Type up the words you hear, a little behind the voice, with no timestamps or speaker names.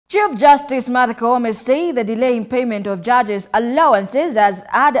Chief Justice Koome said the delay in payment of judges' allowances has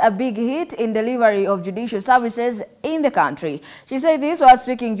had a big hit in delivery of judicial services in the country. She said this while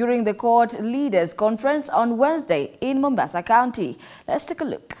speaking during the court leaders' conference on Wednesday in Mombasa County. Let's take a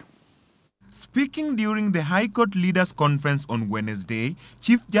look. Speaking during the High Court Leaders' Conference on Wednesday,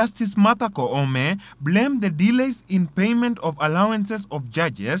 Chief Justice Koome blamed the delays in payment of allowances of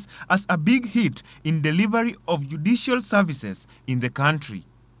judges as a big hit in delivery of judicial services in the country.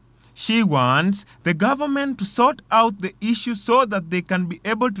 She wants the government to sort out the issue so that they can be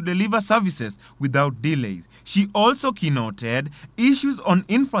able to deliver services without delays. She also keynoted issues on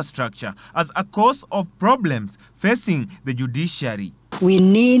infrastructure as a cause of problems facing the judiciary. We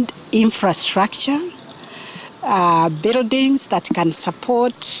need infrastructure, buildings that can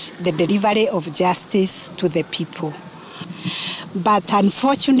support the delivery of justice to the people. But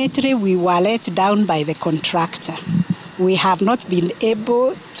unfortunately, we were let down by the contractor. We have not been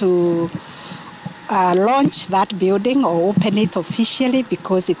able to launch that building or open it officially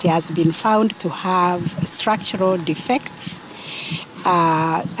because it has been found to have structural defects.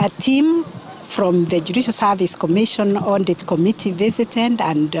 A team from the Judicial Service Commission Audit Committee visited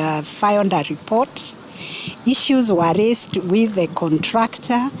and filed a report. Issues were raised with the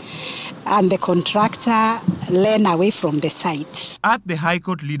contractor, and the contractor ran away from the site. At the High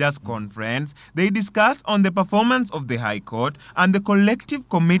Court Leaders' Conference, they discussed on the performance of the High Court and the collective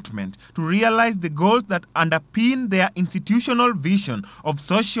commitment to realize the goals that underpin their institutional vision of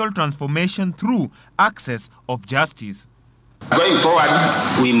social transformation through access of justice. Going forward,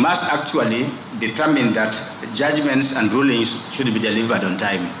 we must actually determine that judgments and rulings should be delivered on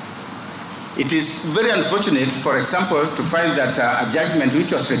time. It is very unfortunate, for example, to find that a judgment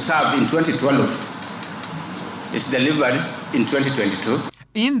which was reserved in 2012 is delivered in 2022.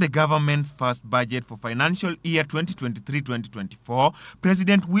 In the government's first budget for financial year 2023-2024,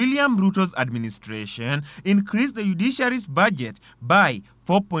 President William Ruto's administration increased the judiciary's budget by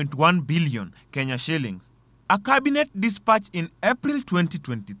 4.1 billion Kenya shillings. A cabinet dispatch in April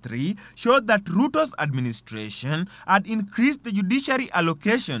 2023 showed that Ruto's administration had increased the judiciary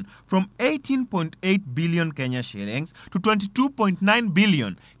allocation from 18.8 billion Kenya shillings to 22.9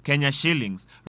 billion Kenya shillings.